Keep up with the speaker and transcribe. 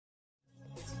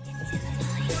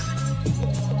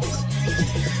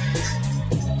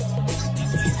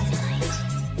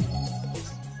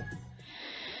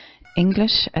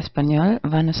English, Español,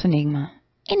 VanosEnigmA.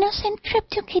 Innocent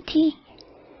CryptoKitty.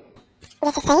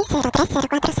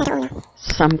 16030401.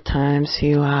 Sometimes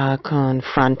you are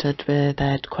confronted with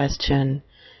that question,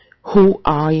 who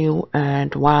are you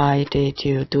and why did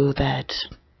you do that?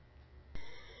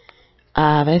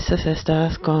 A veces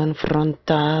estás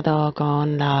confrontado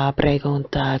con la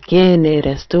pregunta, ¿quién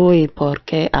eres tú y por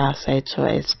qué has hecho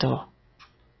esto?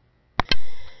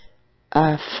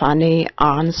 A funny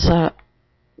answer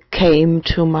came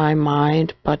to my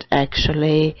mind, but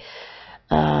actually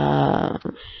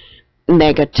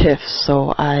negative,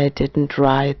 so I didn't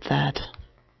write that.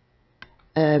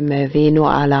 Me vino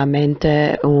a la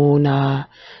mente una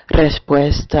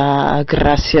respuesta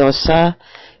graciosa,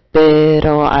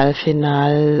 pero al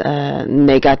final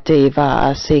negativa,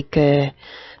 así que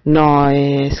no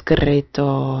he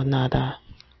escrito nada.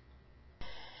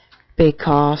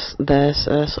 Because this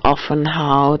is often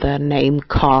how the name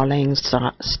calling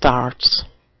starts.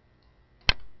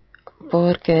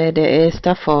 Porque de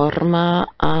esta forma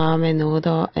a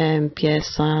menudo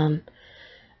empiezan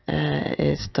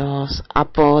estos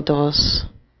apodos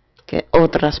que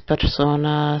otras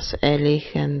personas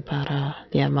eligen para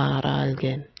llamar a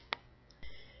alguien.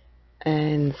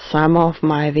 In some of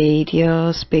my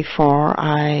videos before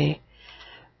I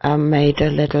made a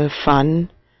little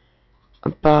fun,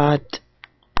 but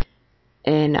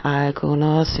en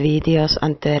algunos videos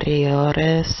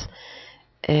anteriores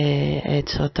he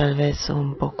hecho tal vez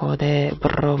un poco de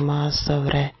bromas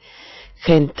sobre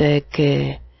gente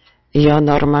que yo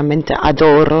normalmente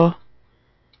adoro,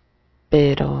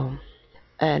 pero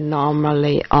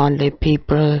normally only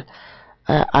people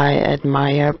I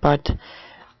admire, but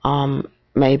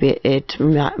maybe it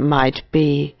might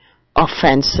be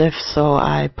offensive, so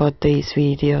I put these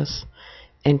videos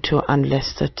into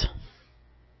unlisted.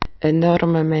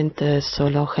 Normalmente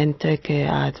solo gente que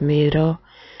admiro,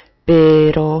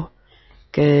 pero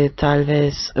que tal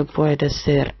vez puede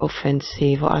ser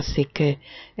ofensivo, así que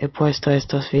he puesto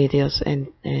estos vídeos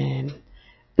en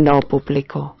no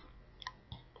público.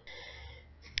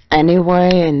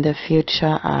 Anyway, in the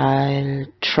future I'll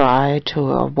try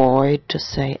to avoid to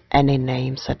say any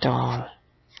names at all.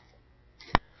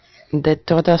 De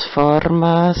todas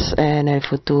formas, en el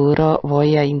futuro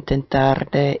voy a intentar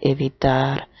de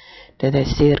evitar de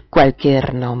decir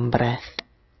cualquier nombre.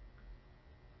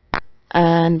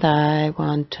 And I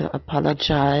want to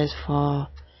apologize for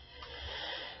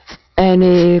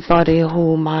anybody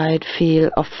who might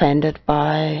feel offended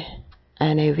by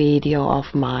any video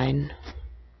of mine.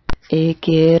 Y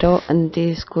quiero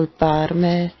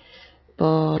disculparme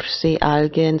por si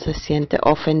alguien se siente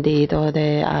ofendido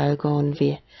de algunos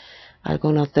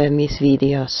de mis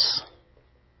videos.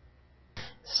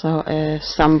 So if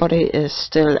somebody is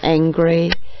still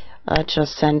angry,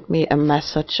 just send me a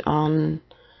message on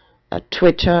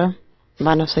Twitter,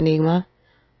 VanosEnigmA,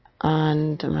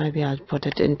 and maybe I'll put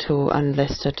it into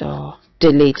unlisted or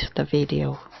delete the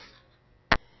video.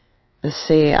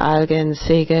 Si alguien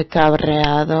sigue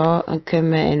cabreado, que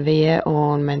me envíe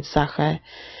un mensaje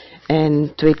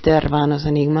en Twitter,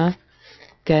 VanosEnigmA,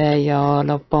 que yo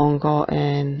lo pongo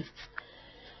en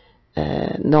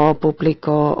no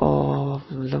público o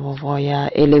lo voy a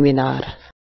eliminar.